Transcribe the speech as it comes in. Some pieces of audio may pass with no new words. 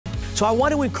So I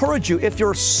want to encourage you, if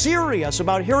you're serious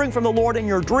about hearing from the Lord in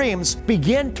your dreams,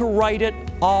 begin to write it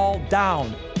all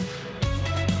down.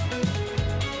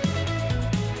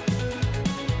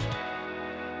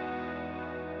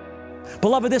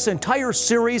 Beloved, this entire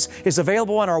series is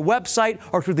available on our website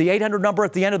or through the 800 number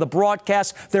at the end of the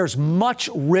broadcast. There's much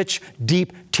rich,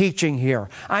 deep teaching here.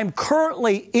 I'm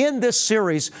currently in this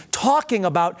series talking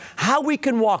about how we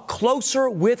can walk closer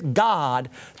with God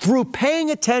through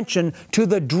paying attention to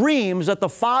the dreams that the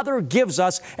Father gives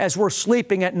us as we're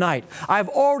sleeping at night. I've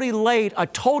already laid a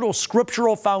total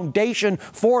scriptural foundation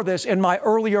for this in my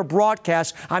earlier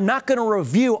broadcast. I'm not going to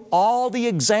review all the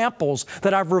examples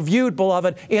that I've reviewed,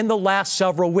 beloved, in the last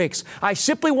several weeks. I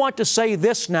simply want to say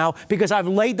this now because I've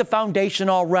laid the foundation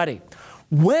already.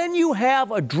 When you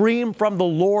have a dream from the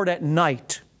Lord at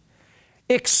night,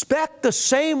 expect the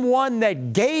same one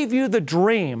that gave you the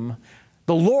dream,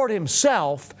 the Lord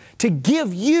Himself, to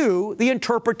give you the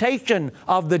interpretation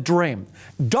of the dream.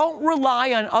 Don't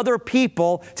rely on other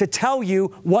people to tell you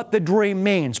what the dream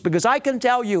means, because I can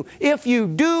tell you, if you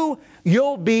do,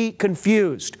 you'll be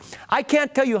confused. I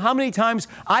can't tell you how many times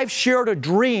I've shared a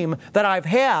dream that I've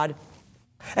had,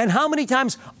 and how many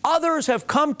times others have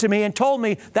come to me and told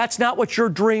me that's not what your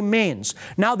dream means.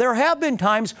 Now, there have been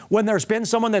times when there's been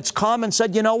someone that's come and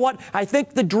said, you know what, I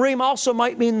think the dream also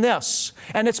might mean this.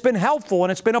 And it's been helpful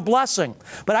and it's been a blessing.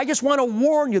 But I just want to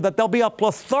warn you that there'll be a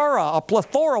plethora,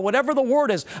 whatever the word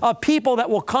is, of people that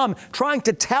will come trying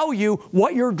to tell you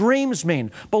what your dreams mean.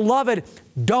 Beloved,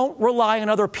 don't rely on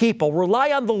other people.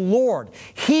 Rely on the Lord.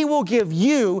 He will give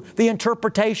you the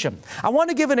interpretation. I want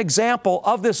to give an example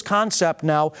of this concept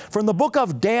now from the book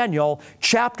of Daniel,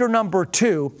 chapter number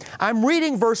 2. I'm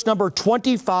reading verse number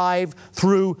 25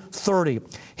 through 30.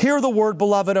 Hear the word,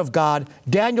 beloved of God,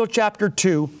 Daniel chapter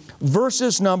 2,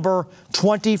 verses number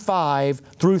 25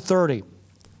 through 30.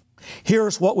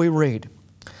 Here's what we read.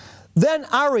 Then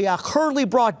Arioch hurriedly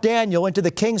brought Daniel into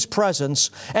the king's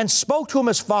presence and spoke to him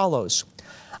as follows.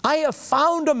 I have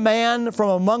found a man from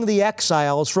among the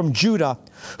exiles from Judah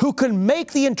who can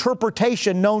make the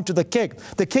interpretation known to the king.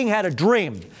 The king had a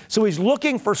dream, so he's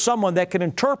looking for someone that can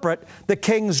interpret the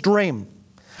king's dream.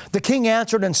 The king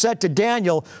answered and said to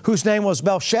Daniel, whose name was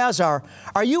Belshazzar,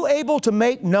 are you able to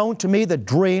make known to me the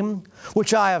dream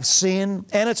which I have seen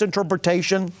and its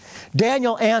interpretation?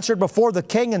 Daniel answered before the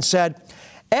king and said,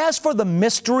 as for the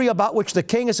mystery about which the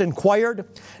king has inquired,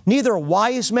 neither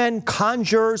wise men,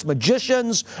 conjurers,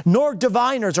 magicians, nor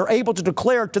diviners are able to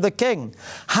declare it to the king.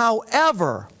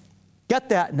 However, get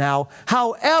that now,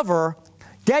 however,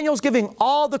 Daniel's giving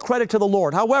all the credit to the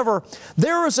Lord. However,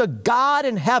 there is a God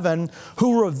in heaven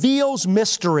who reveals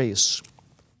mysteries.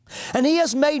 And He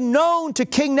has made known to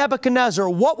King Nebuchadnezzar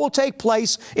what will take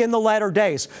place in the latter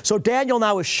days. So Daniel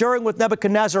now is sharing with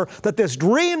Nebuchadnezzar that this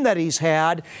dream that he's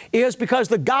had is because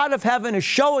the God of heaven is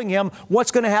showing him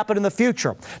what's going to happen in the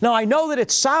future. Now, I know that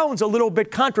it sounds a little bit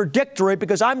contradictory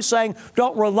because I'm saying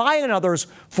don't rely on others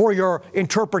for your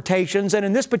interpretations. And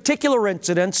in this particular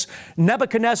incident,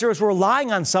 Nebuchadnezzar is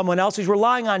relying on someone else. He's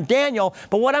relying on Daniel.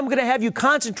 But what I'm going to have you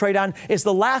concentrate on is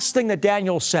the last thing that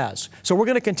Daniel says. So we're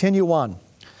going to continue on.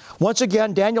 Once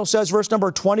again, Daniel says, verse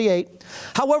number 28,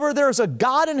 however, there is a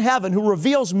God in heaven who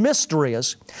reveals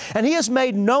mysteries, and He has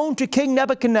made known to King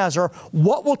Nebuchadnezzar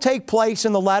what will take place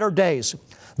in the latter days.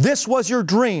 This was your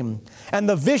dream and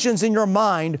the visions in your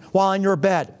mind while on your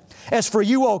bed. As for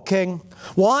you, O king,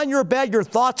 while on your bed your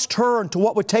thoughts turn to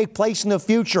what would take place in the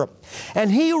future.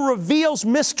 And He who reveals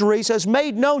mysteries has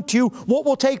made known to you what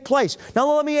will take place.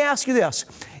 Now let me ask you this.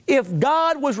 If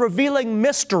God was revealing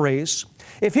mysteries,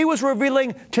 if He was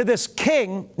revealing to this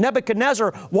king,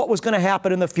 Nebuchadnezzar, what was going to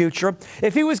happen in the future,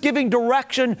 if He was giving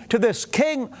direction to this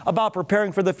king about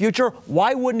preparing for the future,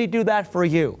 why wouldn't He do that for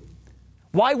you?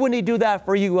 Why wouldn't He do that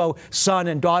for you, O son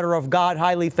and daughter of God,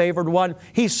 highly favored one?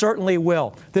 He certainly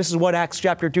will. This is what Acts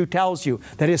chapter 2 tells you,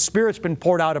 that His Spirit's been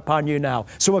poured out upon you now.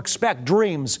 So expect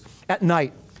dreams at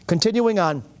night. Continuing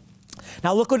on.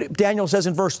 Now look what Daniel says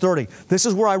in verse 30. This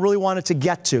is where I really wanted to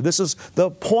get to. This is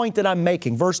the point that I'm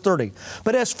making. Verse 30.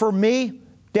 But as for me,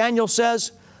 Daniel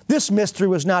says, this mystery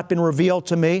has not been revealed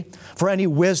to me for any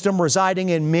wisdom residing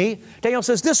in me. Daniel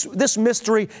says, this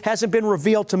mystery hasn't been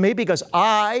revealed to me because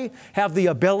I have the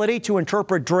ability to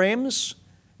interpret dreams.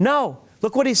 No.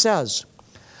 Look what he says.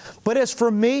 But as for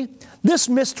me, this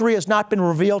mystery has not been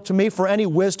revealed to me for any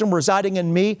wisdom residing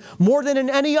in me more than in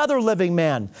any other living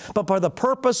man, but for the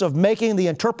purpose of making the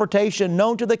interpretation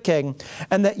known to the king,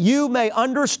 and that you may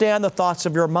understand the thoughts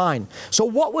of your mind. So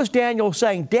what was Daniel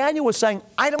saying? Daniel was saying,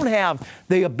 I don't have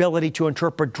the ability to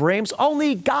interpret dreams.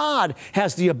 Only God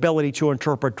has the ability to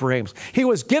interpret dreams. He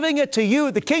was giving it to you.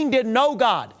 The king didn't know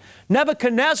God.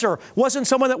 Nebuchadnezzar wasn't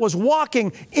someone that was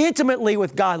walking intimately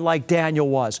with God like Daniel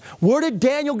was. Where did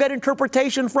Daniel get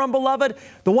interpretation from, beloved?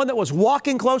 The one that was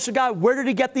walking close to God, where did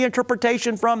he get the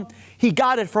interpretation from? He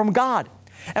got it from God.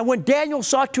 And when Daniel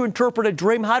sought to interpret a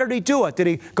dream, how did he do it? Did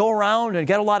he go around and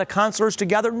get a lot of counselors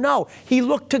together? No, he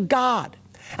looked to God.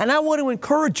 And I want to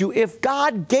encourage you, if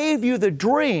God gave you the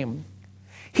dream,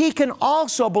 He can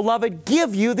also, beloved,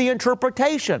 give you the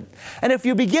interpretation. And if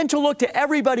you begin to look to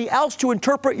everybody else to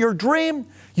interpret your dream,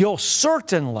 you'll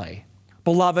certainly,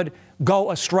 beloved,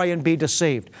 go astray and be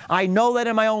deceived. I know that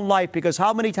in my own life, because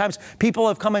how many times people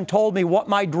have come and told me what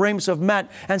my dreams have meant,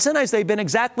 and sometimes they've been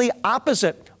exactly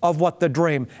opposite of what the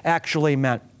dream actually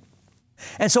meant.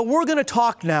 And so we're going to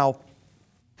talk now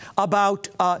about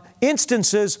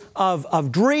instances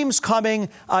of dreams coming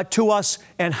to us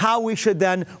and how we should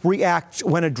then react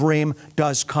when a dream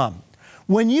does come.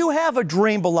 When you have a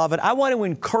dream, beloved, I want to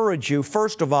encourage you,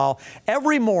 first of all,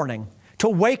 every morning to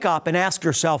wake up and ask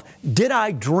yourself, did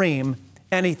I dream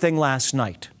anything last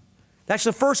night? That's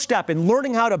the first step in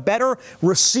learning how to better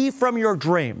receive from your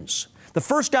dreams. The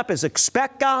first step is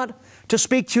expect God to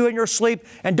speak to you in your sleep,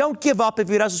 and don't give up if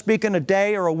He doesn't speak in a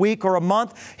day or a week or a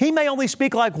month. He may only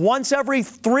speak like once every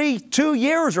 2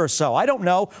 years or so. I don't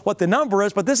know what the number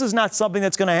is, but this is not something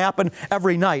that's going to happen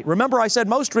every night. Remember, I said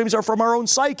most dreams are from our own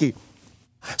psyche.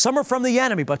 Some are from the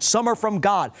enemy, but some are from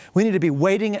God. We need to be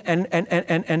waiting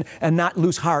and not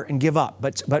lose heart and give up,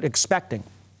 but expecting.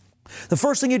 The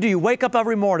first thing you do, you wake up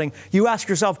every morning, you ask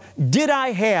yourself, did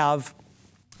I have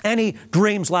any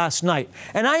dreams last night?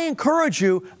 And I encourage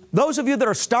you, those of you that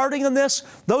are starting in this,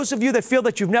 those of you that feel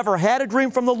that you've never had a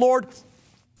dream from the Lord,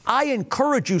 I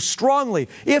encourage you strongly,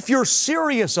 if you're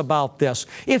serious about this,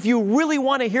 if you really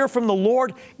want to hear from the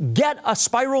Lord, get a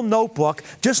spiral notebook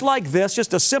just like this,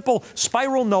 just a simple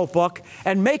spiral notebook,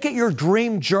 and make it your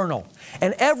dream journal.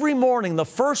 And every morning, the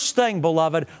first thing,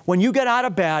 beloved, when you get out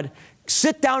of bed,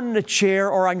 sit down in a chair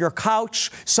or on your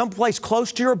couch, someplace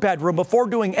close to your bedroom before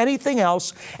doing anything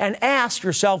else, and ask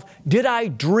yourself, did I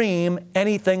dream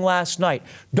anything last night?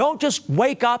 Don't just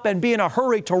wake up and be in a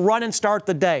hurry to run and start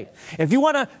the day. If you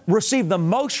want to receive the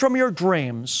most from your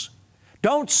dreams,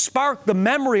 don't spark the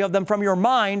memory of them from your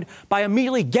mind by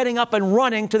immediately getting up and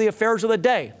running to the affairs of the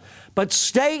day. But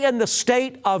stay in the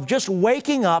state of just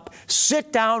waking up,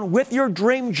 sit down with your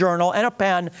dream journal and a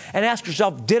pen, and ask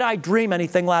yourself, did I dream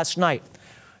anything last night?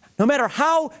 No matter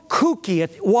how kooky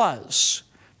it was,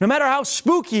 no matter how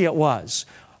spooky it was,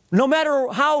 no matter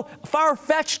how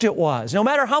far-fetched it was, no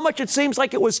matter how much it seems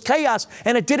like it was chaos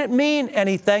and it didn't mean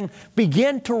anything,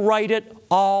 begin to write it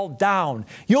all down.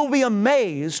 You'll be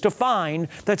amazed to find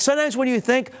that sometimes when you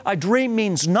think a dream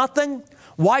means nothing,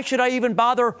 why should I even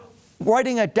bother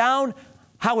writing it down?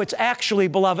 How it's actually,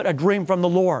 beloved, a dream from the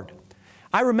Lord.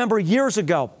 I remember years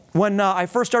ago when I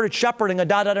first started shepherding a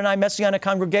Dada and I Messianic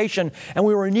congregation, and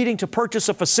we were needing to purchase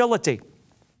a facility.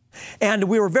 And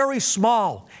we were very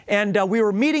small, and we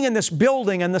were meeting in this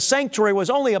building, and the sanctuary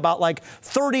was only about like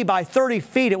 30 by 30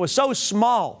 feet. It was so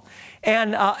small.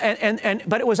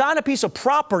 But it was on a piece of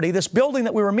property. This building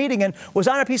that we were meeting in was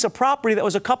on a piece of property that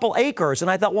was a couple acres.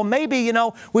 And I thought, well, maybe, you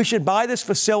know, we should buy this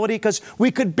facility because we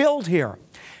could build here.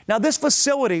 Now, this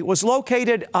facility was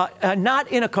located not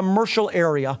in a commercial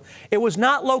area. It was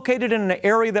not located in an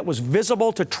area that was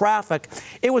visible to traffic.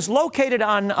 It was located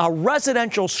on a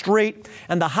residential street,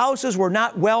 and the houses were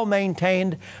not well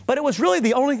maintained. But it was really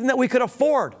the only thing that we could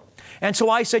afford. And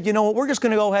so I said, you know what, we're just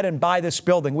going to go ahead and buy this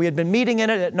building. We had been meeting in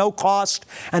it at no cost,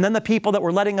 and then the people that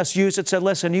were letting us use it said,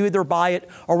 listen, you either buy it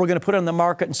or we're going to put it on the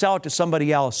market and sell it to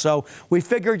somebody else. So we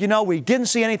figured, you know, we didn't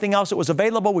see anything else that was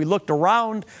available. We looked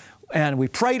around, and we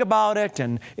prayed about it,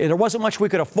 and there wasn't much we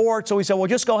could afford. So we said, well,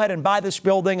 just go ahead and buy this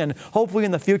building, and hopefully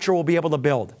in the future we'll be able to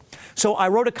build. So I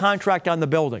wrote a contract on the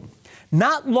building.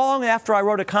 Not long after I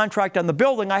wrote a contract on the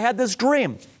building, I had this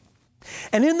dream.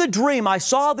 And in the dream, I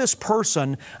saw this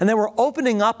person, and they were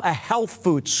opening up a health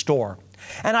food store.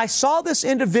 And I saw this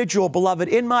individual, beloved,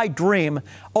 in my dream,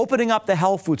 opening up the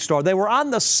health food store. They were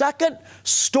on the second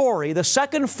story, the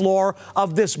second floor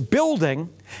of this building.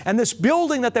 And this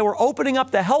building that they were opening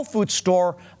up the health food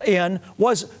store in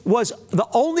was the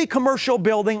only commercial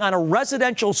building on a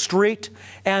residential street.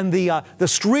 And the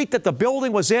street that the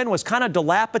building was in was kind of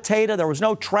dilapidated. There was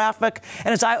no traffic.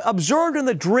 And as I observed in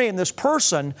the dream, this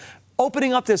person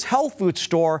opening up this health food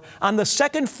store on the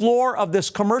second floor of this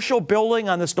commercial building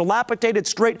on this dilapidated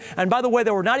street. And by the way,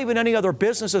 there were not even any other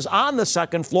businesses on the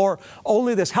second floor,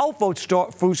 only this health food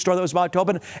store that was about to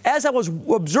open. As I was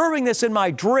observing this in my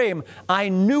dream, I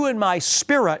knew in my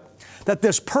spirit that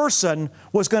this person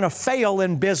was going to fail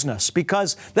in business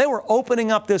because they were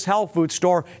opening up this health food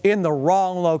store in the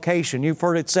wrong location. You've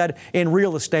heard it said in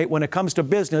real estate, when it comes to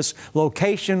business,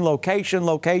 location, location,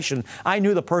 location. I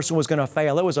knew the person was going to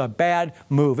fail. It was a bad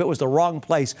move. It was the wrong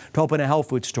place to open a health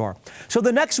food store. So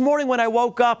the next morning when I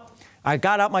woke up, I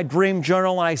got out my dream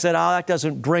journal and I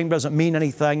said, dream doesn't mean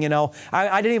anything, you know.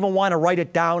 I didn't even want to write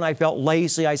it down. I felt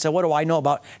lazy. I said, what do I know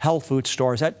about health food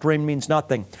stores? That dream means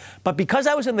nothing. But because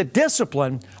I was in the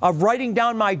discipline of writing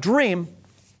down my dream,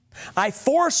 I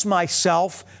forced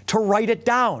myself to write it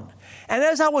down. And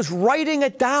as I was writing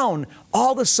it down,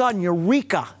 all of a sudden,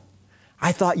 eureka,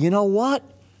 I thought, you know what?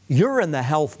 You're in the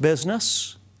health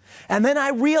business. And then I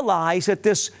realized that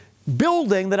this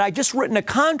building that I just written a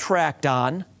contract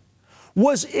on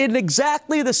was in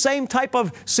exactly the same type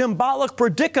of symbolic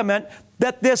predicament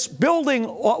that this building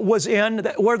was in,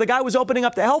 where the guy was opening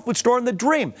up the health food store in the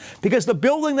dream. Because the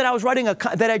building that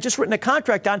I just written a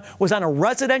contract on was on a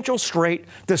residential street.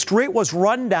 The street was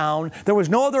run down. There was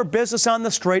no other business on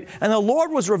the street. And the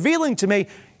Lord was revealing to me,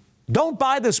 don't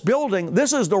buy this building.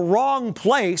 This is the wrong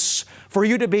place for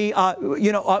you to be,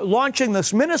 launching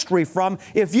this ministry from.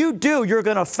 If you do, you're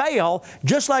going to fail.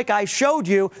 Just like I showed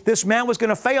you, this man was going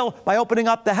to fail by opening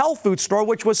up the health food store,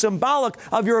 which was symbolic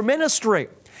of your ministry.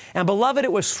 And beloved,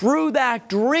 it was through that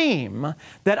dream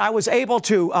that I was able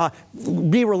to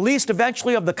be released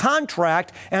eventually of the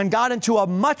contract and got into a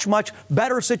much, much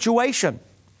better situation.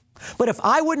 But if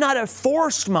I would not have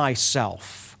forced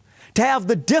myself to have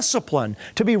the discipline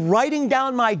to be writing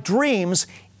down my dreams,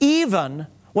 even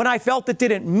when I felt it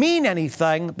didn't mean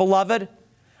anything, beloved,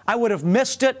 I would have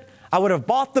missed it. I would have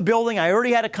bought the building. I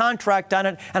already had a contract on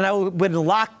it, and I would have been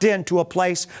locked into a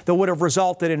place that would have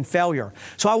resulted in failure.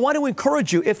 So I want to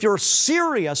encourage you, if you're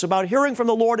serious about hearing from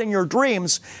the Lord in your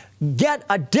dreams, get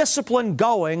a discipline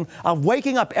going of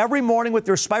waking up every morning with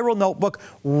your spiral notebook,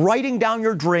 writing down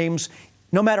your dreams,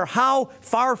 no matter how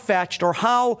far-fetched or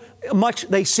how much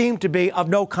they seem to be of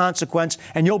no consequence,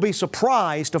 and you'll be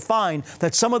surprised to find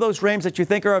that some of those dreams that you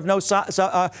think are of no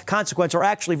consequence are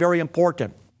actually very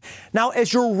important. Now,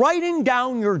 as you're writing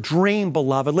down your dream,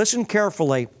 beloved, listen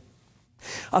carefully.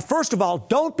 First of all,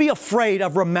 don't be afraid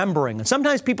of remembering. And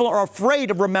sometimes people are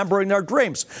afraid of remembering their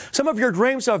dreams. Some of your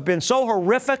dreams have been so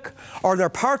horrific, or they're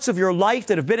parts of your life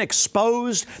that have been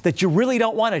exposed that you really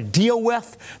don't want to deal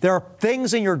with. There are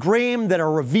things in your dream that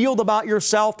are revealed about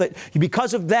yourself that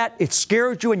because of that, it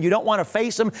scares you and you don't want to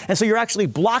face them. And so you're actually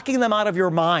blocking them out of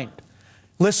your mind.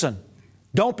 Listen.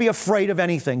 Don't be afraid of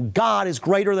anything. God is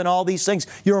greater than all these things.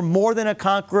 You're more than a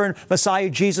conqueror in Messiah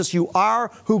Jesus. You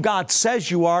are who God says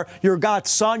you are. You're God's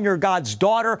son. You're God's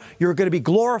daughter. You're going to be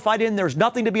glorified in. There's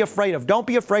nothing to be afraid of. Don't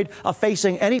be afraid of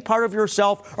facing any part of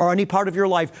yourself or any part of your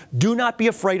life. Do not be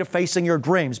afraid of facing your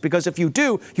dreams, because if you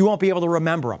do, you won't be able to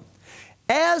remember them.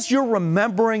 As you're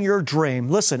remembering your dream,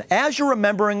 listen, as you're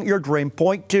remembering your dream,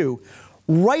 point 2,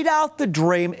 write out the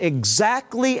dream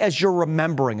exactly as you're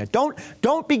remembering it.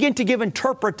 Don't begin to give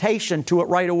interpretation to it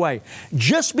right away.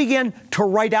 Just begin to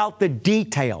write out the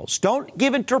details. Don't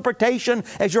give interpretation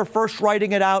as you're first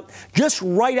writing it out. Just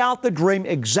write out the dream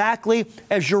exactly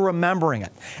as you're remembering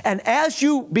it. And as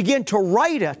you begin to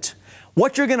write it,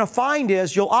 what you're going to find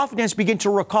is you'll oftentimes begin to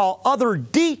recall other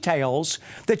details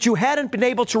that you hadn't been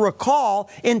able to recall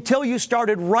until you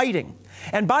started writing.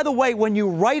 And by the way, when you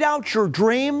write out your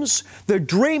dreams, the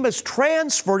dream is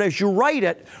transferred as you write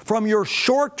it from your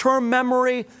short-term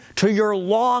memory to your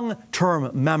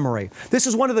long-term memory. This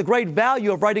is one of the great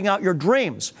value of writing out your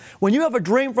dreams. When you have a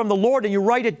dream from the Lord and you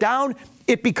write it down,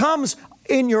 it becomes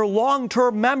in your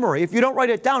long-term memory. If you don't write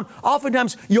it down,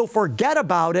 oftentimes you'll forget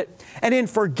about it. And in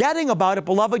forgetting about it,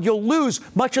 beloved, you'll lose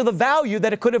much of the value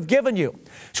that it could have given you.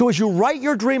 So as you write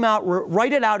your dream out,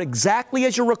 write it out exactly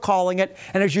as you're recalling it.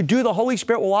 And as you do, the Holy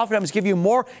Spirit will oftentimes give you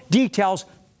more details.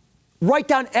 Write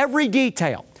down every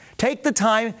detail. Take the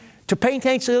time to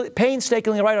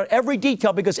painstakingly write out every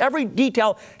detail, because every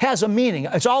detail has a meaning.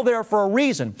 It's all there for a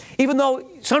reason. Even though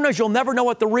sometimes you'll never know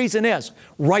what the reason is,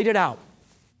 write it out.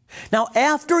 Now,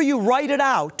 after you write it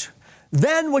out,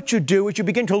 then what you do is you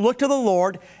begin to look to the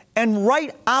Lord and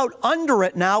write out under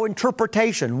it now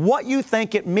interpretation, what you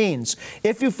think it means.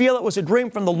 If you feel it was a dream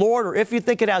from the Lord, or if you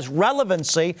think it has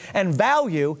relevancy and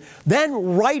value, then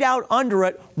write out under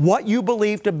it what you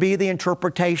believe to be the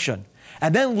interpretation,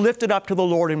 and then lift it up to the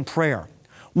Lord in prayer.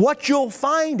 What you'll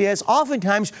find is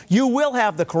oftentimes you will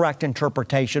have the correct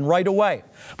interpretation right away.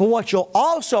 But what you'll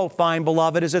also find,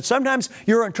 beloved, is that sometimes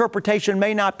your interpretation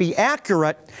may not be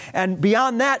accurate. And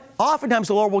beyond that, oftentimes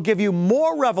the Lord will give you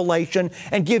more revelation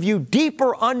and give you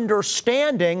deeper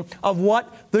understanding of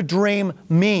what the dream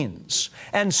means.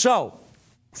 And so,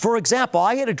 For example,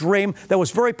 I had a dream that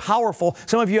was very powerful.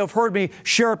 Some of you have heard me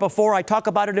share it before. I talk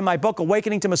about it in my book,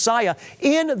 Awakening to Messiah.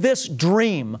 In this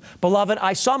dream, beloved,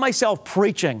 I saw myself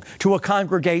preaching to a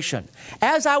congregation.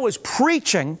 As I was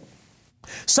preaching,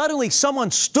 suddenly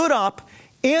someone stood up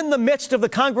in the midst of the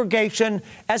congregation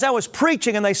as I was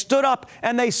preaching, and they stood up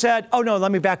and they said, oh no,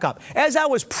 let me back up. As I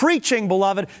was preaching,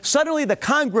 beloved, suddenly the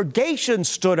congregation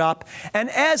stood up, and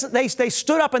as they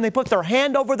stood up and they put their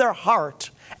hand over their heart,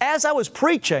 as I was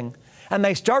preaching, and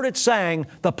they started saying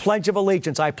the Pledge of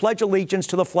Allegiance. I pledge allegiance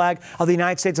to the flag of the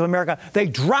United States of America. They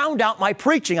drowned out my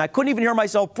preaching. I couldn't even hear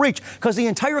myself preach because the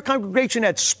entire congregation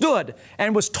had stood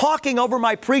and was talking over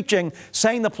my preaching,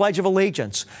 saying the Pledge of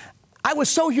Allegiance. I was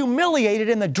so humiliated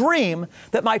in the dream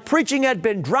that my preaching had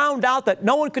been drowned out that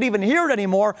no one could even hear it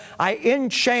anymore.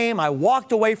 In shame, I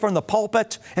walked away from the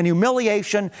pulpit in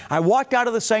humiliation. I walked out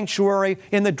of the sanctuary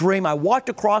in the dream. I walked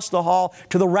across the hall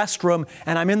to the restroom,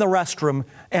 and I'm in the restroom,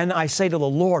 and I say to the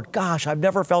Lord, gosh, I've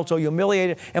never felt so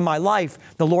humiliated in my life.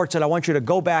 The Lord said, I want you to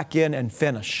go back in and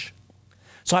finish.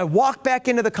 So I walked back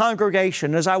into the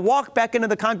congregation. As I walked back into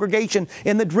the congregation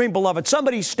in the dream, beloved,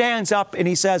 somebody stands up and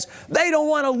he says, they don't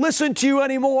want to listen to you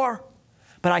anymore.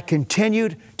 But I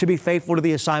continued to be faithful to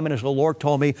the assignment as the Lord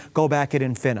told me, go back in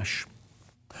and finish.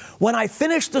 When I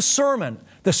finished the sermon,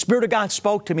 the Spirit of God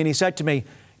spoke to me and He said to me,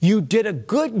 you did a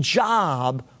good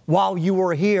job while you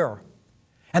were here.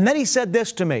 And then He said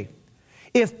this to me,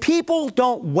 if people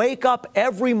don't wake up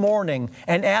every morning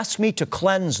and ask me to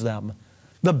cleanse them,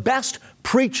 the best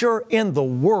preacher in the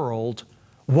world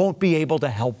won't be able to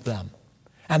help them.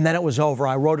 And then it was over.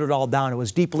 I wrote it all down. It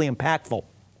was deeply impactful.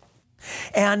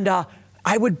 And I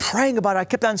would praying about it. I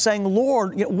kept on saying,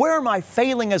 Lord, where am I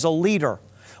failing as a leader?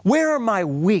 Where am I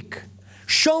weak?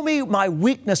 Show me my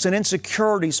weakness and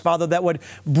insecurities, Father, that would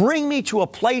bring me to a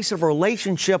place of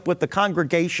relationship with the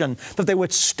congregation, that they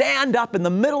would stand up in the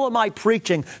middle of my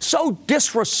preaching, so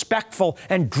disrespectful,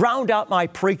 and drowned out my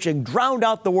preaching, drowned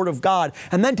out the Word of God,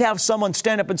 and then to have someone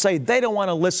stand up and say, they don't want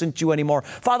to listen to you anymore.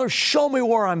 Father, show me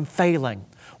where I'm failing.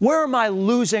 Where am I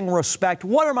losing respect?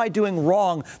 What am I doing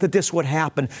wrong that this would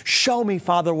happen? Show me,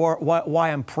 Father, why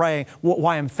I'm praying,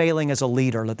 why I'm failing as a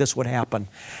leader, that this would happen.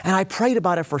 And I prayed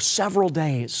about it for several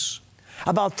days.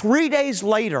 About 3 days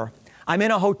later, I'm in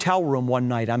a hotel room one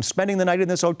night. I'm spending the night in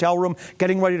this hotel room,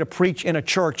 getting ready to preach in a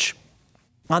church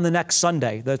on the next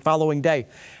Sunday, the following day.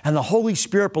 And the Holy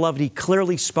Spirit, beloved, He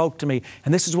clearly spoke to me.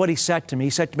 And this is what He said to me.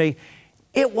 He said to me,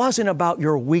 it wasn't about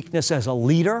your weakness as a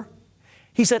leader.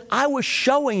 He said, I was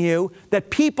showing you that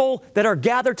people that are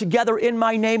gathered together in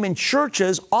my name in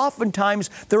churches, oftentimes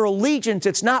their allegiance,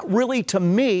 it's not really to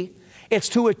me, it's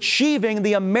to achieving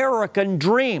the American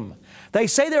dream. They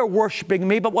say they're worshiping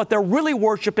me, but what they're really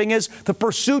worshiping is the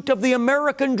pursuit of the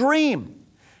American dream.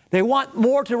 They want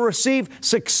more to receive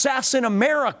success in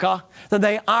America than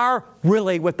they are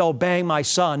really with obeying my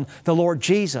Son, the Lord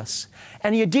Jesus.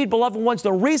 And indeed, beloved ones,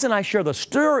 the reason I share the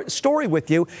story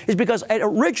with you is because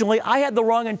originally I had the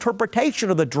wrong interpretation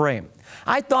of the dream.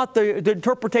 I thought the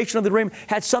interpretation of the dream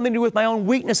had something to do with my own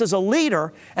weakness as a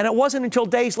leader, and it wasn't until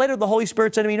days later the Holy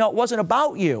Spirit said to me, no, it wasn't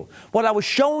about you. What I was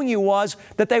showing you was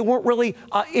that they weren't really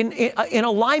in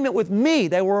alignment with me.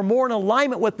 They were more in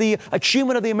alignment with the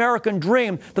achievement of the American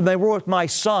dream than they were with my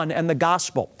Son and the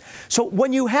gospel. So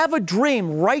when you have a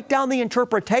dream, write down the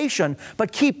interpretation,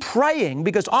 but keep praying,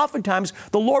 because oftentimes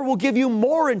the Lord will give you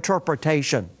more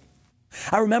interpretation.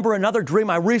 I remember another dream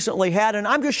I recently had, and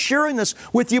I'm just sharing this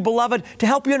with you, beloved, to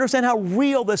help you understand how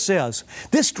real this is.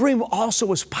 This dream also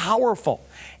was powerful.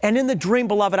 And in the dream,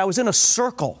 beloved, I was in a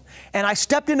circle, and I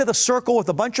stepped into the circle with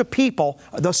a bunch of people.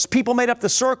 Those people made up the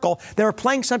circle. They were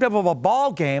playing some type of a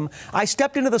ball game. I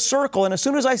stepped into the circle, and as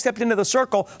soon as I stepped into the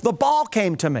circle, the ball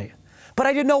came to me. But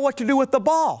I didn't know what to do with the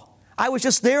ball. I was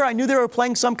just there. I knew they were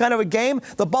playing some kind of a game.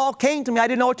 The ball came to me. I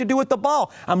didn't know what to do with the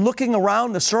ball. I'm looking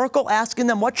around the circle, asking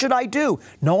them, what should I do?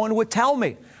 No one would tell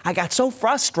me. I got so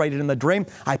frustrated in the dream,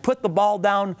 I put the ball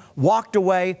down, walked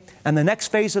away, and the next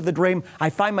phase of the dream,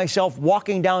 I find myself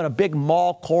walking down a big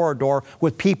mall corridor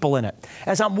with people in it.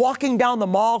 As I'm walking down the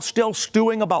mall, still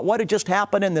stewing about what had just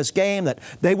happened in this game, that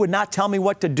they would not tell me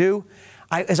what to do,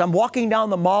 as I'm walking down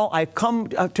the mall, I come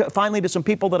finally to some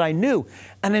people that I knew.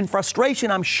 And in frustration,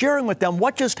 I'm sharing with them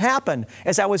what just happened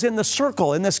as I was in the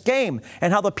circle in this game,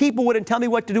 and how the people wouldn't tell me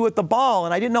what to do with the ball,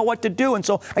 and I didn't know what to do. And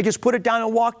so I just put it down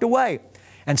and walked away.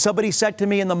 And somebody said to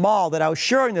me in the mall that I was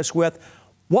sharing this with,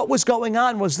 what was going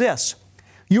on was this.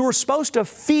 You were supposed to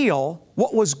feel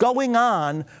what was going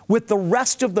on with the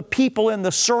rest of the people in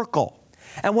the circle.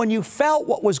 And when you felt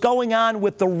what was going on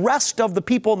with the rest of the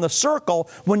people in the circle,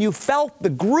 when you felt the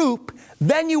group,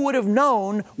 then you would have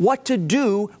known what to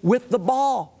do with the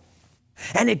ball.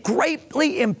 And it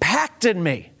greatly impacted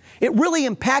me. It really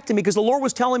impacted me because the Lord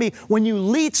was telling me, when you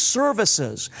lead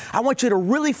services, I want you to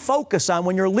really focus on,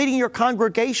 when you're leading your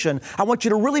congregation, I want you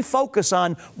to really focus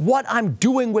on what I'm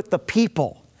doing with the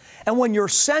people. And when you're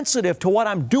sensitive to what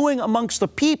I'm doing amongst the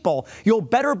people, you'll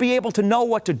better be able to know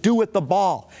what to do with the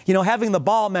ball. You know, having the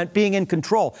ball meant being in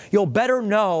control. You'll better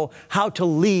know how to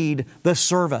lead the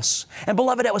service. And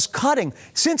beloved, it was cutting.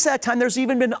 Since that time, there's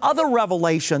even been other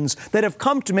revelations that have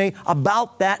come to me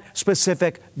about that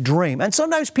specific dream. And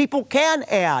sometimes people can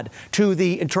add to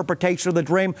the interpretation of the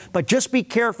dream, but just be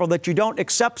careful that you don't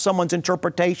accept someone's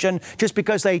interpretation just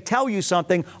because they tell you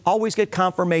something. Always get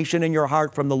confirmation in your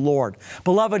heart from the Lord.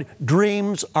 Beloved,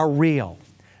 dreams are real.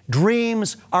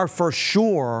 Dreams are for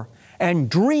sure, and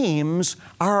dreams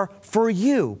are for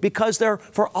you because they're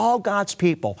for all God's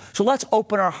people. So let's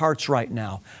open our hearts right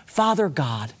now. Father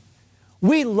God,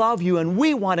 we love you and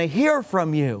we want to hear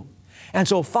from you. And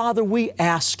so, Father, we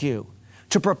ask you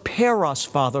to prepare us,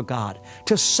 Father God,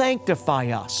 to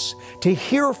sanctify us, to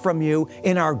hear from you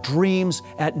in our dreams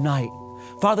at night.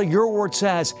 Father, your word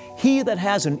says, he that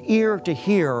has an ear to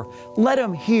hear, let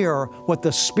him hear what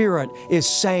the Spirit is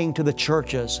saying to the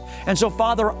churches. And so,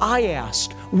 Father,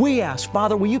 we ask,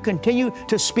 Father, will you continue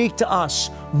to speak to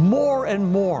us more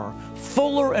and more,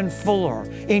 fuller and fuller,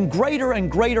 in greater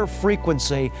and greater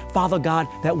frequency, Father God,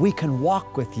 that we can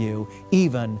walk with you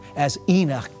even as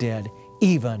Enoch did,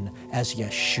 even as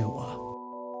Yeshua.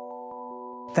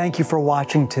 Thank you for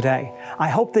watching today. I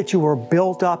hope that you were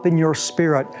built up in your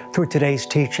spirit through today's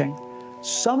teaching.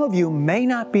 Some of you may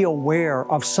not be aware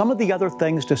of some of the other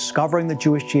things Discovering the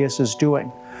Jewish Jesus is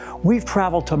doing. We've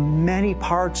traveled to many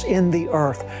parts in the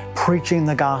earth preaching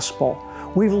the gospel.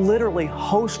 We've literally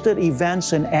hosted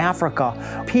events in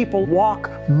Africa. People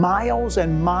walk miles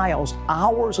and miles,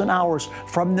 hours and hours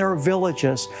from their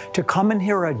villages to come and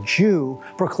hear a Jew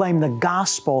proclaim the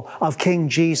gospel of King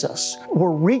Jesus.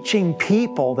 We're reaching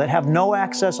people that have no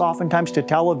access oftentimes to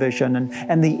television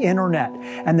and the internet,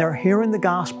 and they're hearing the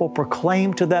gospel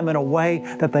proclaimed to them in a way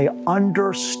that they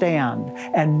understand,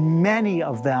 and many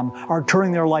of them are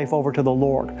turning their life over to the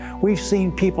Lord. We've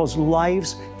seen people's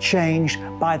lives changed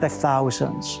by the thousands.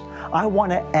 I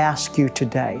want to ask you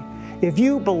today, if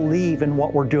you believe in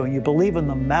what we're doing, you believe in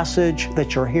the message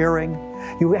that you're hearing,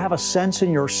 you have a sense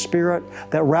in your spirit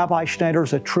that Rabbi Schneider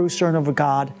is a true servant of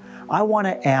God, I want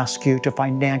to ask you to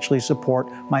financially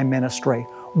support my ministry.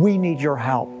 We need your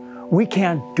help. We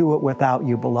can't do it without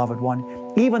you, beloved one.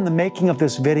 Even the making of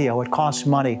this video, it costs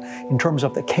money in terms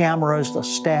of the cameras, the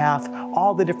staff,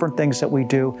 all the different things that we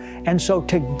do. And so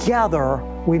together,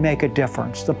 we make a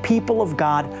difference. The people of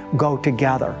God go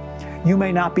together. You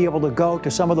may not be able to go to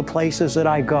some of the places that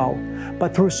I go,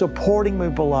 but through supporting me,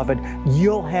 beloved,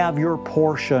 you'll have your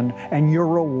portion and your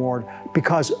reward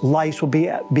because lives will be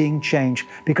being changed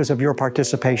because of your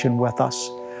participation with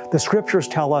us. The scriptures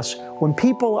tell us when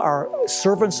people are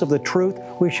servants of the truth,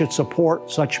 we should support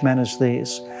such men as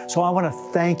these. So I want to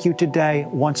thank you today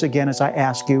once again as I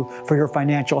ask you for your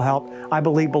financial help. I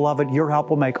believe, beloved, your help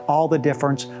will make all the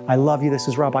difference. I love you. This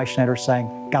is Rabbi Schneider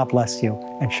saying, God bless you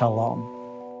and shalom.